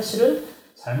그것이 사실은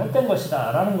잘못된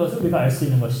것이다 라는 것을 우리가 알 수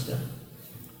있는 것이죠.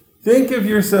 Think of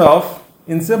yourself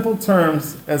in simple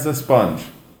terms as a sponge.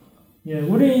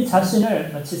 우리 자신을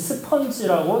마치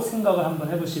스펀지라고 생각을 한번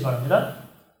해보시기 바랍니다.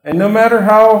 And no matter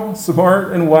how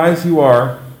smart and wise you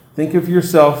are, think of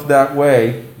yourself that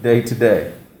way day to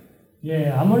day.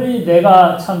 아무리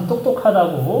내가 참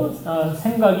똑똑하다고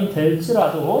생각이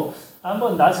될지라도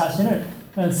한번 나 자신을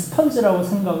그냥 스펀지라고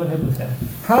생각을 해보세요.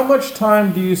 How much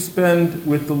time do you spend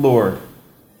with the Lord?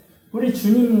 우리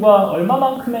주님과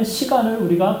얼마만큼의 시간을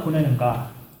우리가 보내는가?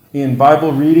 In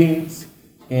Bible readings,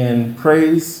 in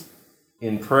praise,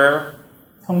 in prayer.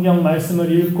 성경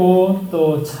말씀을 읽고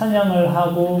또 찬양을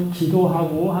하고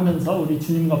기도하고 하면서 우리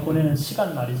주님과 보내는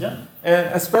시간 말이죠.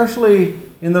 And especially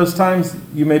in those times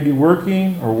you may be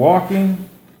working or walking,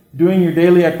 doing your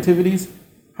daily activities,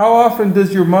 how often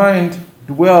does your mind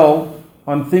dwell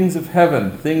on things of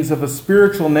heaven, things of a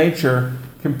spiritual nature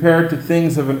compared to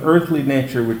things of an earthly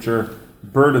nature which are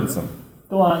burdensome?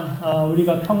 또한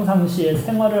우리가 평상시에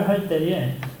생활을 할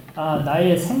때에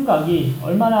나의 생각이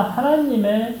얼마나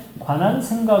하나님에 관한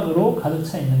생각으로 가득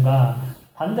차 있는가.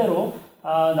 반대로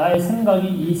나의 생각이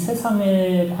이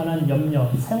세상에 관한 염려,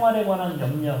 생활에 관한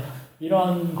염려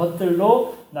이런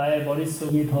것들로 나의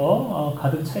머릿속이 더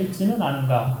가득 차 있지는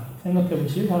않은가 생각해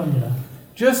보시기 바랍니다.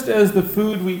 Just as the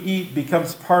food we eat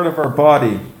becomes part of our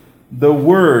body, the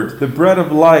word, the bread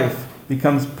of life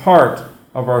becomes part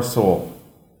of our soul.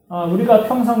 우리가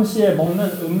평상시에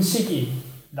먹는 음식이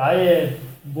나의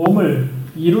몸을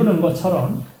이루는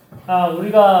것처럼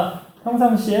우리가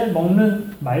평상시에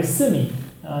먹는 말씀이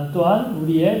또한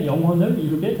우리의 영혼을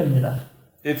이루게 됩니다.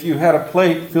 If you had a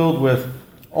plate filled with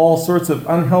all sorts of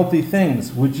unhealthy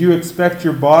things, would you expect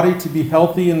your body to be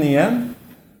healthy in the end?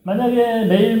 만약에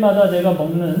매일마다 내가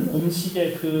먹는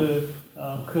음식의 그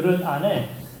그릇 안에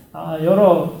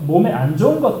여러 몸에 안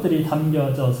좋은 것들이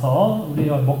담겨져서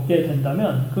우리가 먹게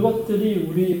된다면 그것들을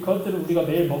우리가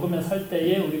매일 먹으며 살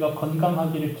때에 우리가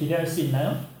건강하기를 기대할 수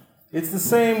있나요? It's the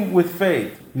same with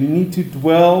faith. We need to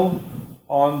dwell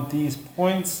on these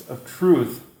points of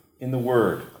truth in the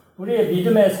Word. 우리의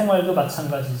믿음의 생활도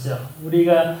마찬가지죠.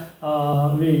 우리가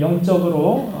우리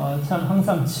영적으로 참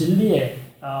항상 진리의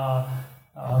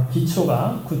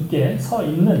기초가 굳게 서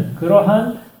있는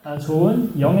그러한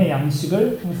좋은 영의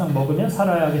양식을 항상 먹으며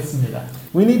살아야 하겠습니다.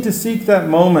 We need to seek that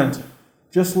moment,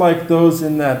 just like those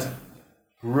in that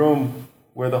room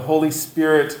where the Holy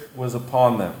Spirit was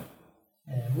upon them.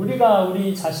 우리가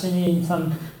우리 자신이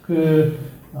참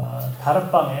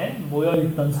다락방에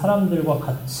모여있던 사람들과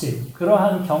같이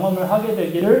그러한 경험을 하게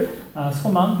되기를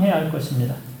소망해야 할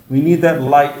것입니다. We need that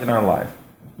light in our life.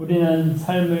 우리는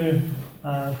삶을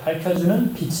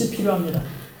밝혀주는 빛이 필요합니다.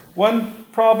 One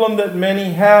problem that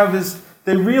many have is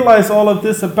they realize all of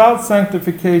this about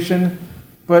sanctification,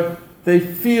 but they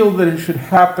feel that it should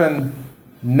happen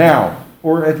now,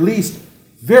 or at least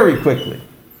very quickly.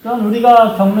 또한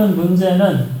우리가 겪는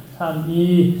문제는 참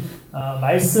이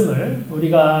말씀을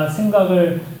우리가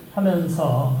생각을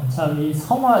하면서 참 이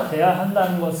성화돼야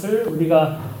한다는 것을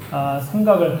우리가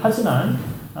생각을 하지만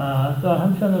또한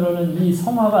한편으로는 이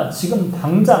성화가 지금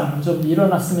당장 좀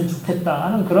일어났으면 좋겠다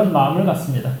하는 그런 마음을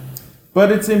갖습니다. But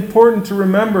it's important to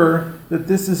remember that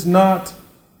this is not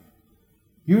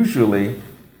usually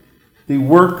the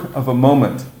work of a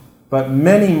moment, but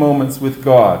many moments with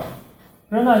God.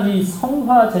 그러나 이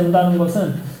성화된다는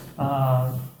것은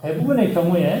대부분의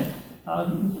경우에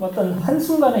어떤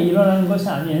한순간에 일어나는 것이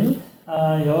아닌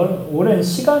오랜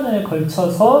시간에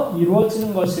걸쳐서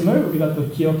이루어지는 것임을 우리가 또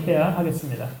기억해야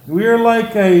하겠습니다. We are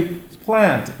like a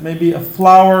plant, maybe a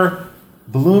flower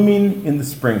blooming in the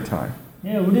springtime.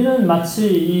 우리는 마치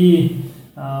이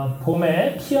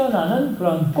봄에 피어나는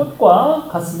그런 꽃과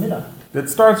같습니다. That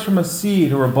starts from a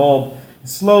seed or a bulb,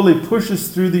 slowly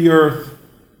pushes through the earth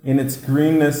in its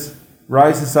greenness,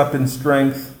 rises up in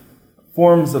strength,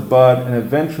 forms a bud, and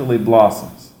eventually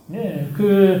blossoms. 예,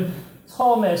 그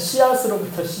처음에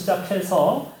씨앗으로부터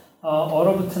시작해서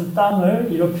얼어붙은 땅을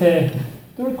이렇게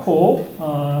뚫고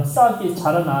싹이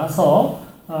자라나서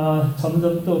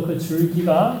점점 또 그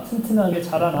줄기가 튼튼하게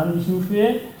자라난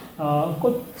이후에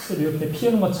꽃을 이렇게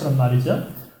피우는 것처럼 말이죠.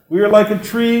 We are like a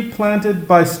tree planted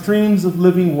by streams of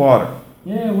living water.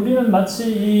 예, 우리는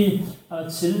마치 이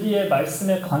진리의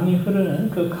말씀의 강이 흐르는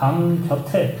그 강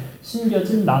곁에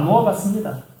심겨진 나무와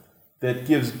같습니다. That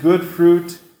gives good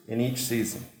fruit in each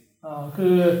season.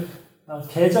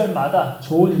 계절마다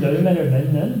좋은 열매를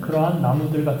맺는 그러한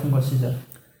나무들 같은 것이죠.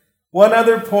 One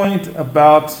other point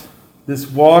about this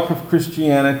walk of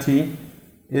Christianity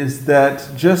is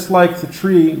that just like the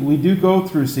tree, we do go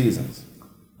through seasons.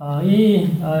 이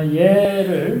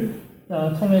예를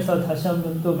통해서 다시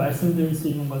한번 또 말씀드릴 수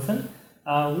있는 것은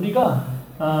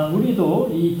우리도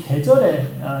이 계절에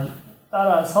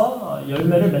따라서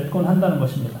열매를 맺곤 한다는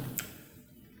것입니다.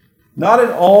 Not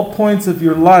at all points of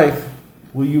your life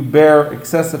will you bear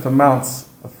excessive amounts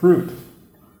of fruit.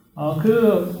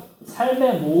 그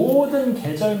삶의 모든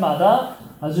계절마다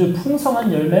아주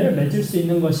풍성한 열매를 맺을 수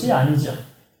있는 것이 아니죠.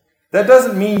 That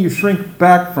doesn't mean you shrink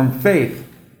back from faith,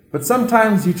 but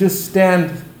sometimes you just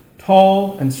stand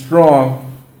tall and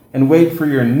strong and wait for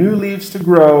your new leaves to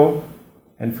grow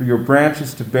and for your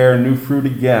branches to bear new fruit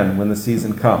again when the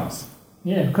season comes.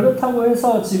 예, 그렇다고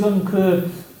해서 지금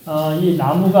이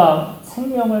나무가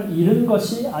생명을 잃은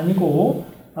것이 아니고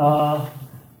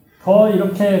더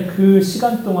이렇게 그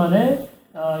시간 동안에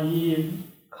이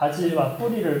가지와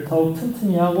뿌리를 더욱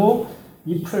튼튼히 하고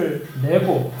잎을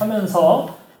내고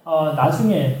하면서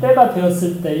나중에 때가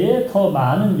되었을 때에 더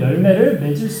많은 열매를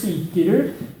맺을 수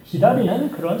있기를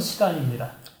기다리는 그런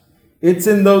시간입니다. It's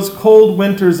in those cold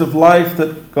winters of life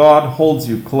that God holds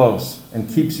you close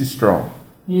and keeps you strong.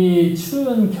 이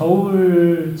추운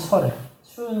겨울철에,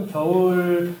 추운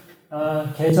겨울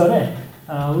계절에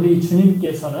우리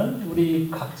주님께서는 우리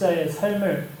각자의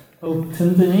삶을 더욱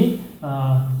든든히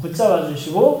붙잡아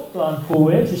주시고 또한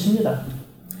보호해 주십니다.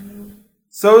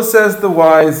 So says the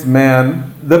wise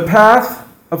man, the path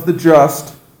of the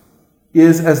just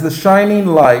is as the shining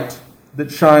light that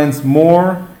shines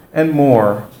more and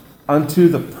more unto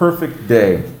the perfect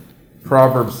day.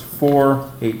 Proverbs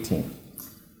 4:18.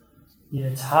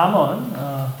 예, 잠언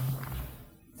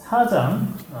 4장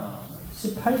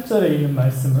 18절에 있는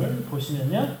말씀을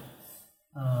보시면요.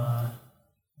 잠언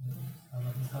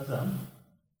 4장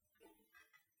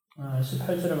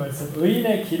 18절의 말씀.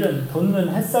 의인의 길은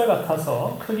돋는 햇살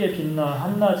같아서 크게 빛나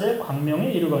한낮에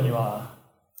광명에 이르거니와.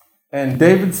 And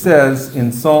David says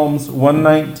in Psalms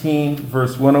 119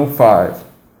 verse 105,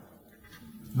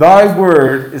 Thy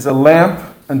word is a lamp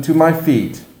unto my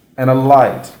feet and a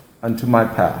light unto my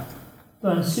path.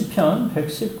 또한 시편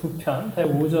 119편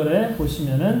 105절에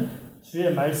보시면은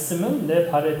주의 말씀은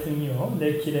내 발의 등이요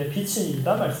내 길의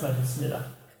빛이니이다 말씀하셨습니다.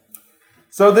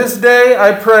 So this day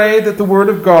I pray that the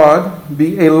word of God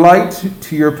be a light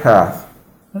to your path.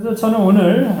 그래서 저는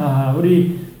오늘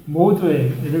우리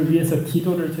모두를 위해서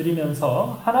기도를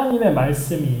드리면서 하나님의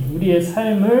말씀이 우리의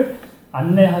삶을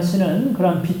안내하시는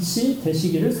그런 빛이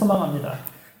되시기를 소망합니다.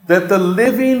 That the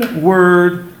living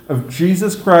word of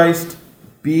Jesus Christ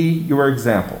be your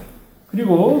example.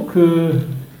 그리고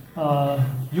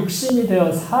육신이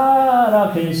되어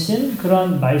살아 계신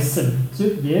그런 말씀,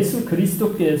 즉 예수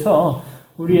그리스도께서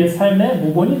우리의 삶의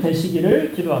모본이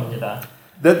되시기를 기도합니다.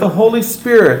 That the Holy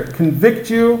Spirit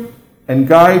convict you and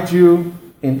guide you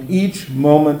in each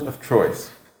moment of choice.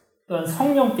 또한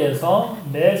성령께서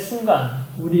매 순간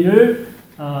우리의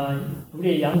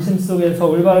양심 속에서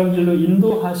올바른 길로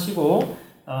인도하시고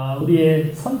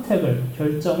우리의 선택을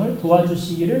결정을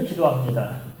도와주시기를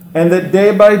기도합니다. And that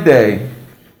day by day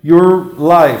your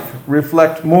life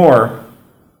reflect more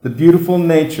the beautiful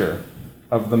nature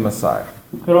of the Messiah.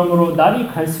 그러므로 날이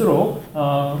갈수록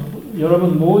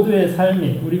여러분 모두의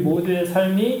삶이 우리 모두의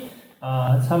삶이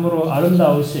참으로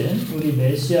아름다우신 우리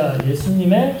메시아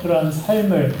예수님의 그러한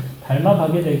삶을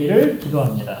닮아가게 되기를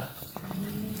기도합니다.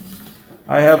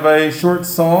 I have a short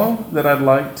song that I'd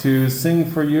like to sing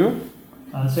for you.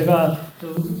 제가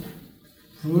좀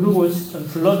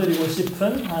불러드리고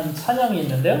싶은 한 찬양이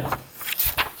있는데요.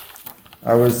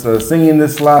 I was singing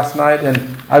this last night, and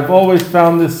I've always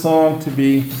found this song to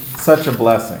be such a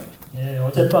blessing. 예,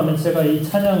 어젯밤에 제가 이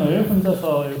찬양을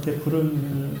혼자서 이렇게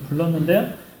불렀는데요.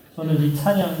 저는 이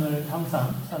찬양을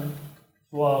항상 참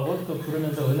좋아하고 또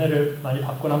부르면서 은혜를 많이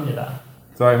받곤 합니다.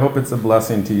 So I hope it's a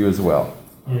blessing to you as well.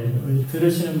 우리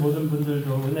들으시는 모든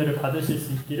분들도 은혜를 받으실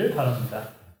수 있기를 바랍니다.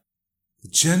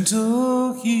 The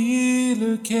gentle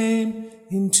healer came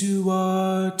into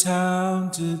our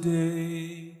town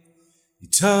today. He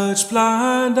touched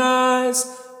blind eyes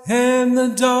and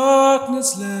the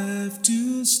darkness left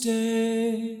to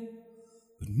stay.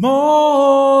 But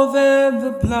more than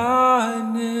the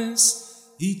blindness,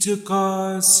 he took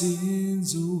our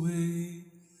sins away.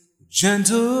 The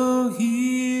gentle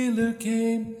healer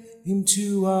came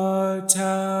into our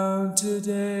town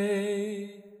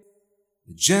today.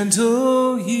 The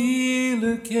gentle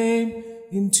healer came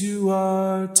into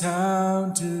our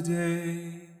town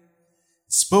today. He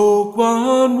spoke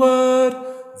one word,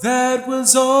 that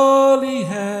was all he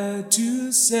had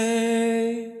to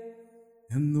say.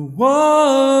 And the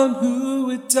one who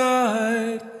had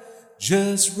died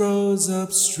just rose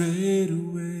up straight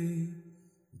away.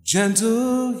 The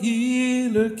gentle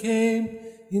healer came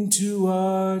into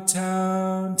our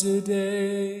town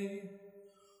today.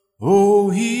 Oh,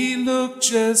 he looked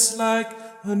just like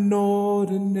an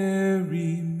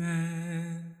ordinary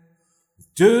man,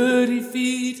 with dirty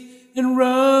feet and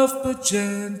rough but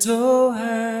gentle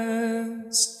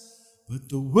hands. But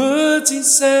the words he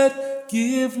said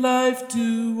give life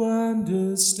to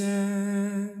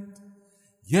understand.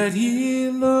 Yet he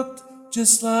looked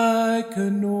just like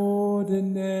an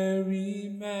ordinary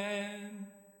man.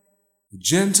 The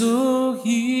gentle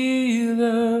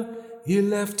healer, he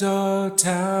left our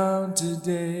town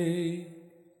today.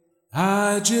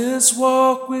 I just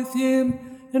walked with him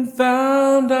and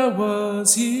found I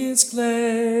was his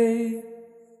clay.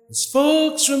 As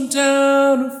folks from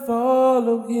town who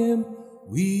follow him,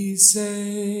 we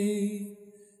say,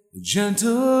 the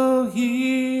gentle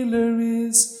healer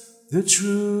is the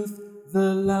truth,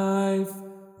 the life,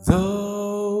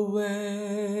 the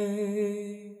way.